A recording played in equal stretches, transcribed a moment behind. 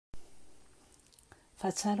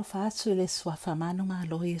Fatalo fatu le swafa manu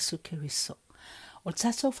malo Iesu Keriso. O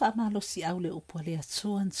tato fa malo si au le upu le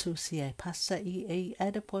atuan Tusi Paia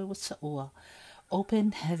adapoi wata ua.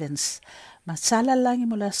 Open heavens. Matala langi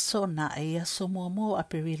mo la sona e aso mo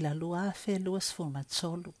APERILA lua fe luas forma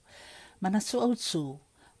tolu. Manatu Autu.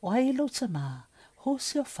 O ailo tamā.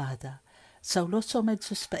 Who's your father? Tauloto me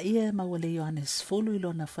Tusi Paia maua le Ioane sfulu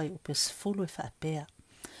ilona fai upes fulu e whaapea.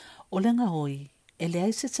 O le gaoi, e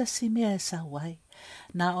leai se tasi mea e sauai,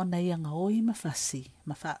 na o na ia gaoi ma fasi,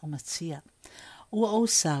 ma aumatia. Ua o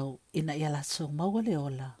sau, ina ia latou maua le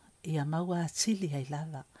ola, ia mauga atili ai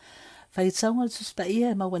lava. Faitauga Tusi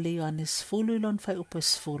Paia e maua le Ioane sfulu ilon fai upo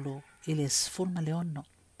sfulu, i le sfulu ma le ono.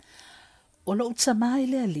 O lo tamā I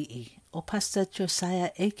le Alii, o Pastor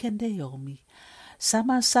Josiah Akindayomi, sa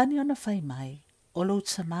masani ona fai mai, o lo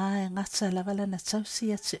tamā e ngata lavala na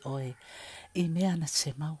tausi a te oe, I mea na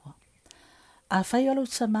te maua. Afai o lo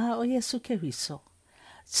tamā o Iesu Keriso,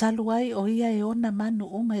 taluai o ia e ona manu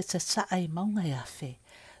uma e tata'a I mauga e afe,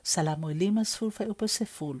 salamo I 5 fai upo se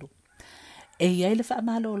fulu. E iai le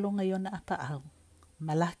whaamalo o longa I ona apa'au,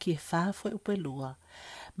 malaki e whaafo e upo e lua,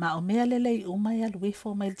 ma o mea lelei uma e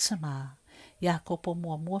aluifo mai le tamā, ia kopo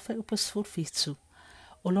mua fai upo se fulu fitu,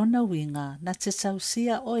 o lona winga na te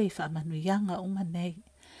tausia oi whaamanuianga uma nei.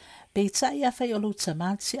 Peita'i afai o lo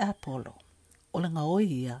tamā ti Apolo, o le gaoi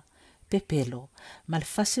ia, pepelo, ma le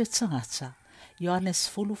fasi o tangata, Ioane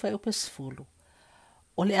sfulu fai upe sfulu.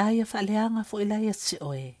 O leai a whaaleanga fo ilai a te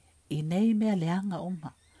oe, I nei mea leanga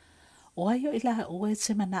uma. O aio ila ue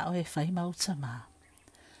te mana oe fai mau tamā.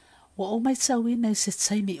 O mai tauina I se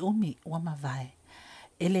taimi umi ua mawai,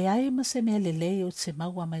 e leai ma se mea lelei o te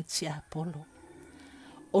maua mai ti Apolo.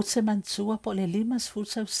 O te mantua po le 5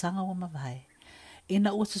 tau sanga ua mawai,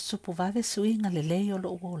 ina ua tutupu vave suinga lelei o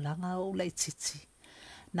lo uolanga o la ititi.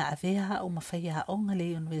 Na avea o mawhaia onga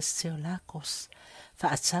le University o Lakos,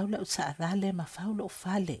 fa ataula o ta avale ma faulo o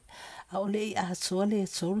fale, a ole I atua le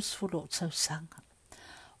tolsfulu o tau sanga.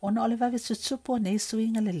 Ona ole vave tutupu o nei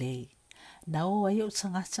suinga lelei, na o ai o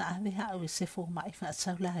tangata avea o se fo mai fa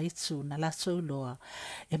ataula haitu na latou loa,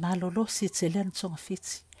 e malolosi te lean tonga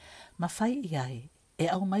fiti. Ma fai iai, e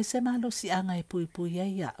au mai se malosi anga e pui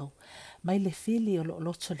ai au, mai le fili o lo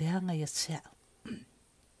loto leanga ia tea.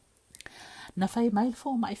 Na fai mai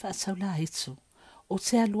fo mai fa taula hitu, o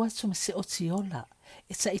te alua tu ma se o tiola,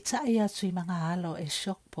 e ta itai atu I mga ala e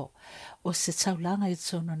shokpo, o se taulanga I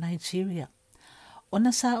tono Nigeria.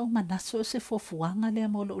 Ona sa o manatu o se fofuanga le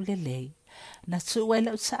amolo ulelei, na tu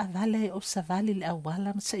wela o ta avale o sa vali le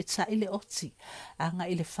awala ma sa itai le oti, anga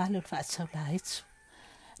I le fale o fa taula hitu.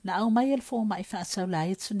 Na au mai el fo mai fa taula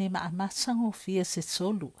hitu ne ma amasang o fia se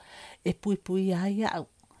tolu, e pui ai au,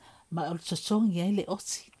 ma o totongi ai le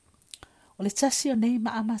oti. O le tasi o nei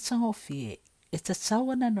ma amatanga o fie, e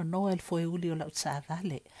tatawana no noa el foe uli o lau ta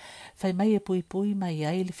avale, fai mai e pui mai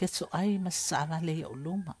ai le feto ai ma sa avale I o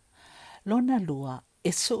luma. Lona lua,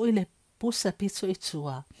 e so I le pusa pito I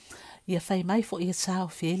tua, ia fai mai fo I e tau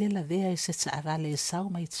fiele la vea I se ta avale e sau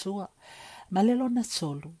mai tua, ma le lona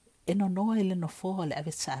tolu, e no noa I le no foa le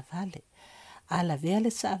ave ta avale. A la vea le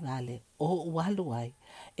ta avale, o ualu ai,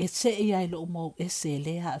 e te I ai lo umo e se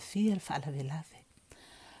lea a fia le fa la velave.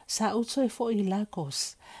 Sa uto e fo I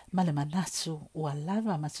Lakos, ma le manatu ua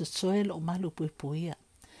lava ma tutoe lo malu puipuia.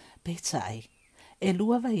 Peita'i, e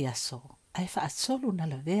lua vai aso, ai fa atolu na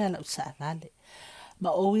la vea la uta avale.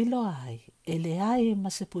 Ma o ilo ai, e leai ma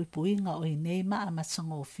se puipuinga o inei ma a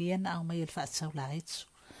matango o fia na au mai il fa atau la etu.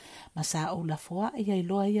 Ma sa o lafoa'i ai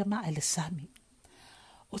loa ia ma ele sami.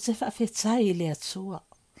 O te fa fetai le atua,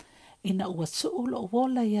 ina ua tuu lo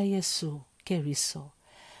wola ia Iesu Keriso,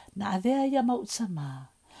 na avea ia ma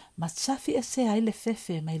utamā, ma tafi e se ai le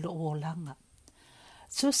fefe mai lo olanga.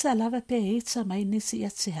 Tu sa lava pe ita mai nisi ia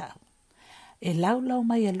te hau. E lau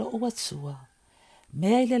mai e lo atua.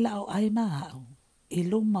 Mea ile lau ai ma au. I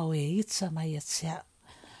luma o e ita mai ia te hau.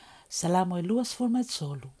 Salamo e luas forma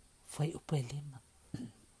tolu. Foi upo e 5.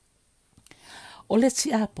 O le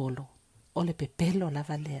ti Apolo. O le pepelo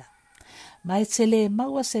lava lea. Mai te le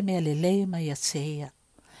maua se mea le lei mai ia te ia.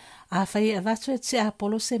 Afai e vatu e ti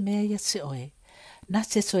Apolo se mea ia te oe. Na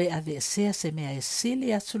te toe ave sea se mea e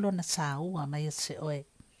sili atulo na tāua mai e te oe.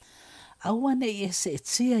 Auane I e se e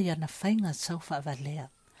tia ia na whainga tau whavalea.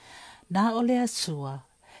 Na ole atua,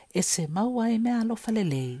 e se maua e mea alofa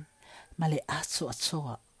lelei, ma le atu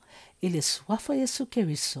atoa. I le suafa Iesu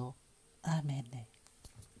Keriso. Amen.